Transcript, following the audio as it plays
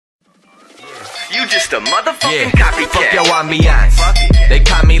just a motherfucking copycat. Fuck your ambiance. They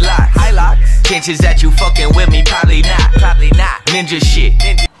call me Locks. Hi Locks. Chances that you fucking with me, probably not. Ninja shit.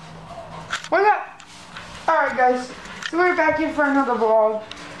 What's up? Alright guys, so we're back here for another vlog.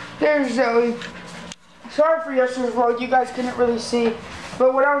 There's Zoe. Sorry for yesterday's vlog, you guys couldn't really see.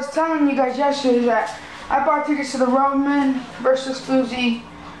 But what I was telling you guys yesterday is that I bought tickets to the Roman versus Fuzi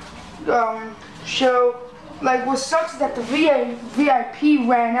show. Like, what sucks is that the VIP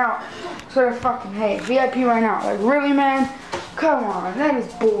ran out. So they're fucking hate. VIP ran out. Like, really, man? Come on, that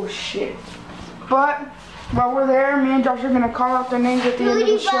is bullshit. But while we're there, me and Josh are gonna call out their names at the end of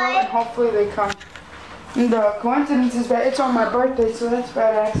the show, and hopefully they come. And the coincidence is that it's on my birthday, so that's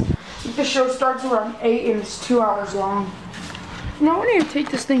badass. The show starts around 8 and it's 2 hours long. You know, I need to take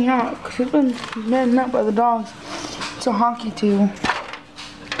this thing out because it's been bitten up by the dogs. It's a honky table.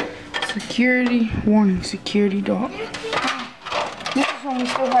 Security warning, security dog. This is when we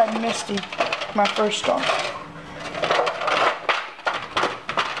still had Misty, my first dog.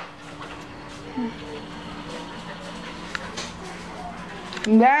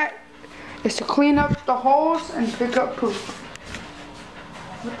 And that is to clean up the holes and pick up poop.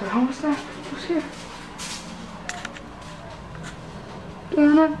 What the hell is that? Who's here?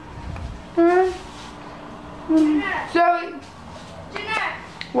 Zoe! Jeanette!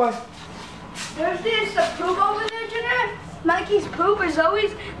 What? There's this poop over there, Jeanette. Mikey's poop or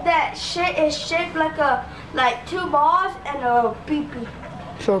Zoe's. That shit is shaped like two balls and a pee-pee.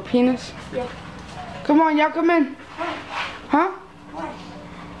 So a penis? Yeah. Come on, y'all come in. Huh? What?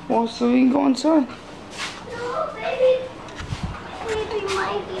 Well, so we can go inside. No, baby. Baby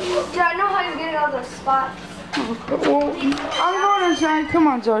Mikey. Yeah, I know how you're getting all those spots. Well, I'm going inside. Come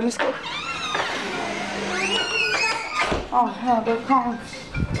on, Zoe, let's go. Oh, hell, they're calling.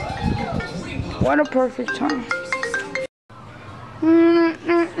 What a perfect time.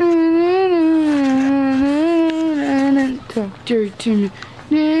 Talk dirty to me.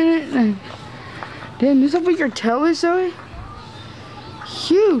 Damn, this is what your tail is, Zoe?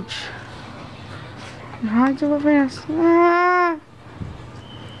 Huge. Hides over fast. Ah.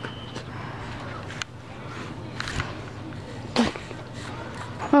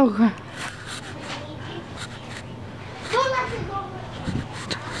 Okay.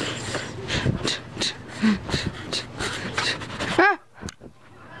 Ah.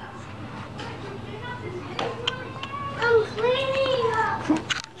 I'm cleaning up.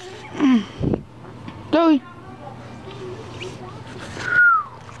 Zoe.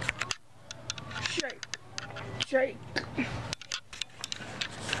 Shake.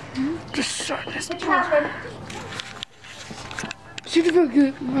 Just start this part. See the fuck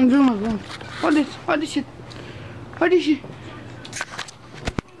good. I'm doing my one. What this shit? Where'd you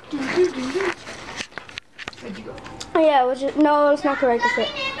go? Yeah, no, it's not correct. It's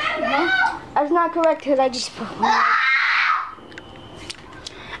It's not correct because I was just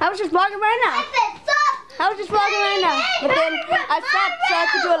vlogging right now. But then I stopped so I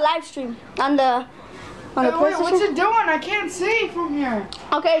could do a live stream on the PlayStation. Wait, what's it doing? I can't see from here.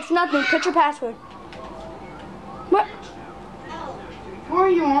 Okay, it's nothing. Put your password. What? Who are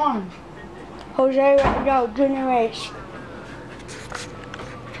you on? Jose, no, Junior Race.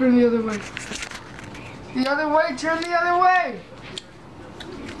 Turn the other way. The other way, turn the other way.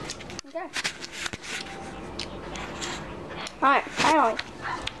 Okay. Alright, finally.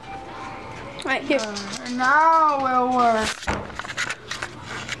 Alright, here. Now it'll work.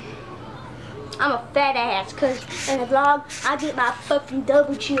 I'm a fat ass, cause in the vlog, I get my fucking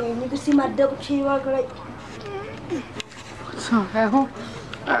double chin. You can see my double chin right like. What the hell?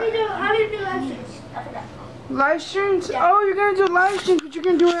 How do you do live streams? I forgot. Live streams? Yeah. Oh, you're gonna do live streams, but you're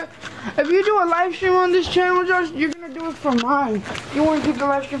gonna do it. If you do a live stream on this channel, Josh, you're gonna do it for mine. You want to keep the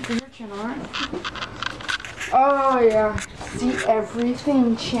live stream for your channel, right? Oh yeah. See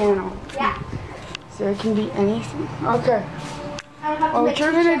everything channel. Yeah. So it can be anything. Okay. I don't have to What make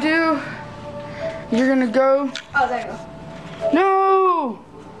you're gonna do? You're gonna go. Oh, there you go. No.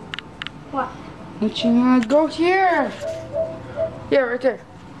 What? But you're gonna go here. Yeah, right there.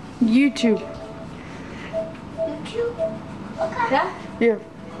 YouTube. YouTube? Okay. Yeah? Yeah.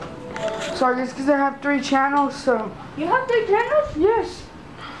 So I guess because I have 3 channels, so. You have 3 channels? Yes.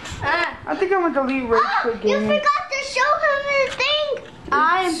 I think I'm gonna delete Rage Quit Gaming. You forgot to show him the thing.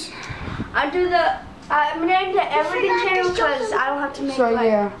 I'm named the everything channel because I don't have to make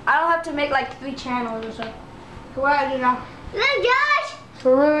I don't have to make like 3 channels or so. So what I do now? Look, Josh.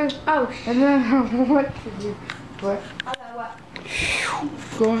 So really? Oh. I didn't know what to do. What? Okay, what?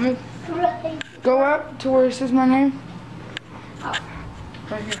 Go ahead. Right. Go up to where it says my name. Oh.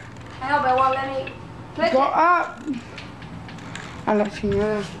 Right here. I know, but it won't let me click Go it. up. I'll let you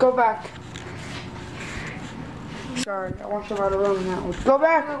know. Go back. Sorry, I watched about 11 that one. Go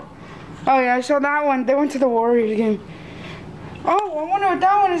back. Oh yeah, I saw that one. They went to the Warriors game. Oh, I wonder what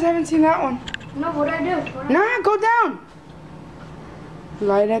that one is. I haven't seen that one. No, what'd I do? Nah, go down.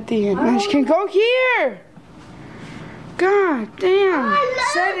 Right at the end. I can go here. God damn.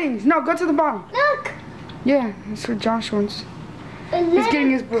 Settings. No, go to the bottom. Look. Yeah, that's what Josh wants. He's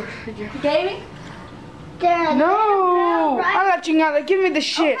getting his book. Gaming? No. I'm not you out. Give me the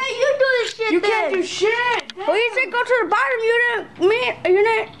shit. Okay, you do the shit. You then. can't do shit. Well, you should go to the bottom.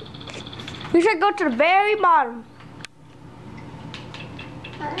 You should go to the very bottom.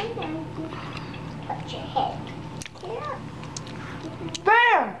 Put your head.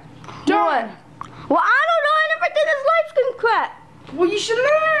 Bam. Done. Well, I don't know. I never did this light skin crap. Well, you should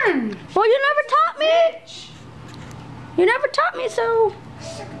learn. Well, you never taught me. You never taught me, so.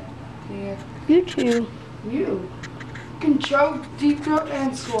 Yeah. You too. You can choke, deep throat,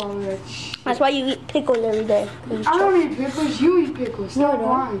 and swallow that shit. That's why you eat pickles every day. I don't eat pickles. You eat pickles. No, I Stop don't.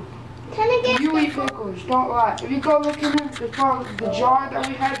 lying. Can I get You eat pickles. Don't lie. If you go look in there, the jar that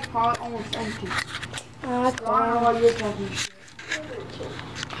we had is probably almost empty. So I don't know why you're talking shit.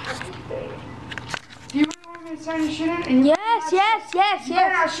 Do you really want me to sign your shit in? And Yes. you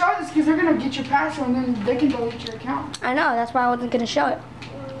better not show this because they're going to get your password and then they can delete your account. I know. That's why I wasn't gonna show it.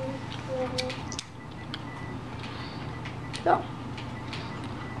 So.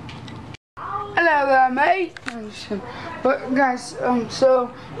 Hello there, mate. But guys,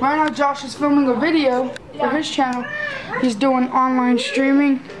 so right now Josh is filming a video for his channel. He's doing online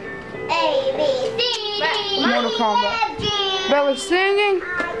streaming. A, B, C, D, Mortal Kombat. Bella's singing.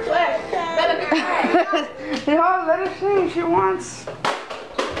 No, let her sing if she wants.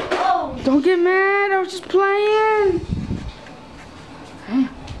 Don't get mad, I was just playing.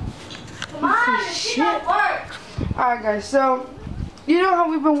 Shit. Alright guys, so you know how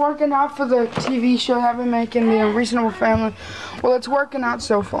we've been working out for the TV show that I've been making, The Unreasonable Family? Well, it's working out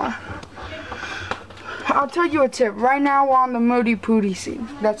so far. I'll tell you a tip. Right now we're on the Moody Pooty scene.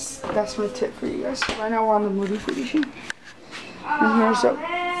 That's my tip for you guys. Right now we're on the Moody Pooty scene. And here's so.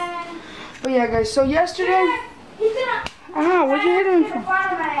 But yeah guys, so yesterday. What'd you hit him for?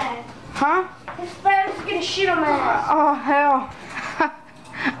 Huh? His friend's gonna shoot on my ass. Oh hell.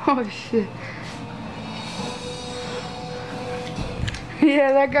 Oh shit.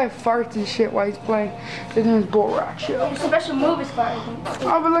 Yeah, that guy farts and shit while he's playing. They're doing his bull rock show. His special move is fire.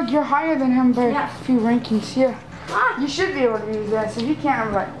 Oh, but look, you're higher than him by a few rankings. Yeah. You should be able to use that. So if you can't,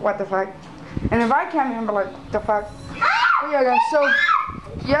 I'm like, what the fuck? And if I can't, I'm like, what the fuck? But yeah, guys, so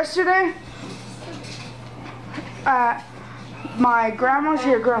yesterday, my grandma's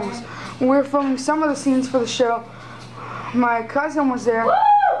here, we were filming some of the scenes for the show. My cousin was there,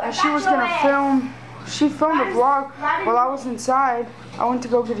 and she was gonna film. She filmed a vlog while I was inside. I went to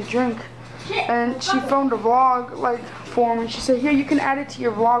go get a drink, and she filmed a vlog like for me. She said, "Here, you can add it to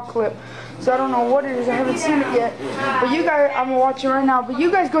your vlog clip." So I don't know what it is. I haven't seen it yet. But you guys, I'm gonna watch it right now. But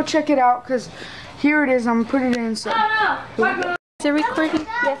you guys go check it out, cause here it is. I'm gonna put it in. So. Is it recording?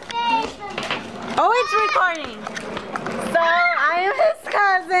 Yes. Oh, it's recording. So I am his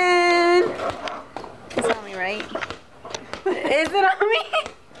cousin. It's on me, right? Is it on me?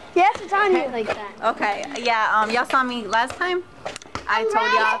 Yes, it's on you like that. Okay. Yeah. Y'all saw me last time. I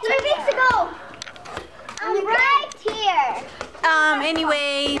told y'all. 3 weeks ago. I'm right here.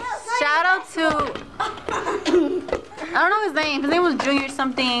 Anyway, shout out to I don't know his name. His name was Junior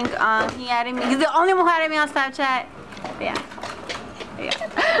something. He added me. He's the only one who added me on Snapchat.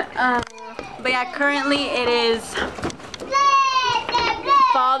 But yeah, currently it is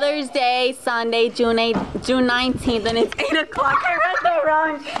Father's Day, Sunday, June 19th, and it's 8 o'clock. I read the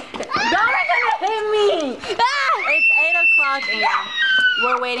wrong. Y'all are gonna hit me. It's 8 o'clock, and yeah,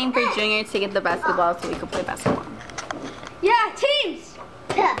 we're waiting for Junior to get the basketball so we can play basketball. Yeah, teams.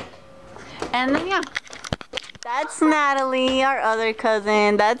 And then yeah, that's Natalie, our other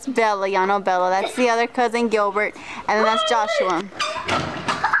cousin. That's Bella. Y'all know Bella. That's the other cousin, Gilbert, and then that's Joshua.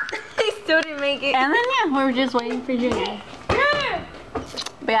 He still didn't make it. And then yeah, we're just waiting for Junior.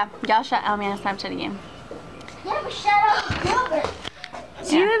 But yeah, y'all shout out me on Snapchat again. Yeah, but shout out to Gilbert.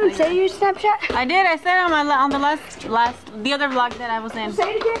 Did you even say your Snapchat? I did. I said it on the other vlog that I was in.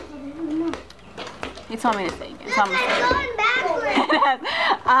 Say it again. He told me to say it again. So I'm gonna say it. Going backwards.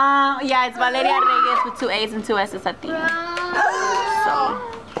 Yeah, it's Valeria Reyes with 2 A's and 2 S's at the end. So.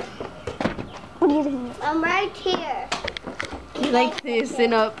 I'm right here. Like this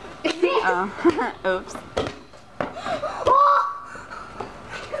and up. Oops.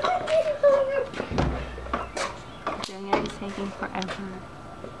 Junior is taking forever.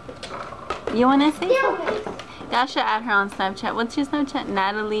 You wanna say something? Y'all should add her on Snapchat. What's your Snapchat?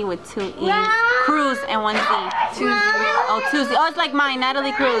 Natalie with 2 E's. Cruz and 1 Z. 2 Z's. Oh, 2 Z's. Oh, it's like mine.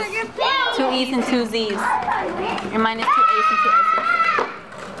 Natalie Cruz. 2 E's and 2 Z's. And mine is 2 A's and 2 S's.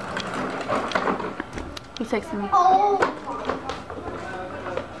 He's texting me.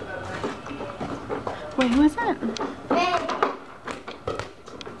 Wait, who is that?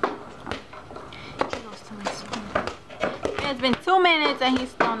 It's been 2 minutes and he's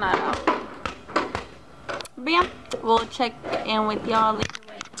still not out. But yeah, we'll check in with y'all later.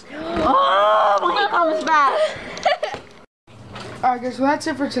 Oh, when he comes back. Alright guys, well that's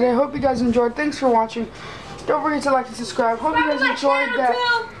it for today. Hope you guys enjoyed. Thanks for watching. Don't forget to like and subscribe. Hope you guys enjoyed that.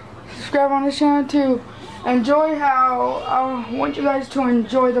 Subscribe on the channel too. Enjoy how I want you guys to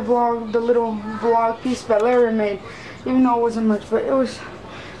enjoy the vlog, the little vlog piece Valeria made. Even though it wasn't much, but it was,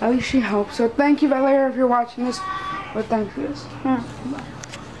 at least she helped. So thank you Valeria if you're watching this. But thank you.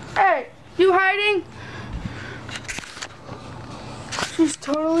 Hey, you hiding? She's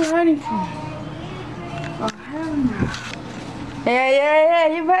totally hiding from me. Oh, hell no. Yeah,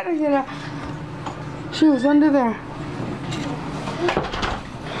 you better get out. She was under there.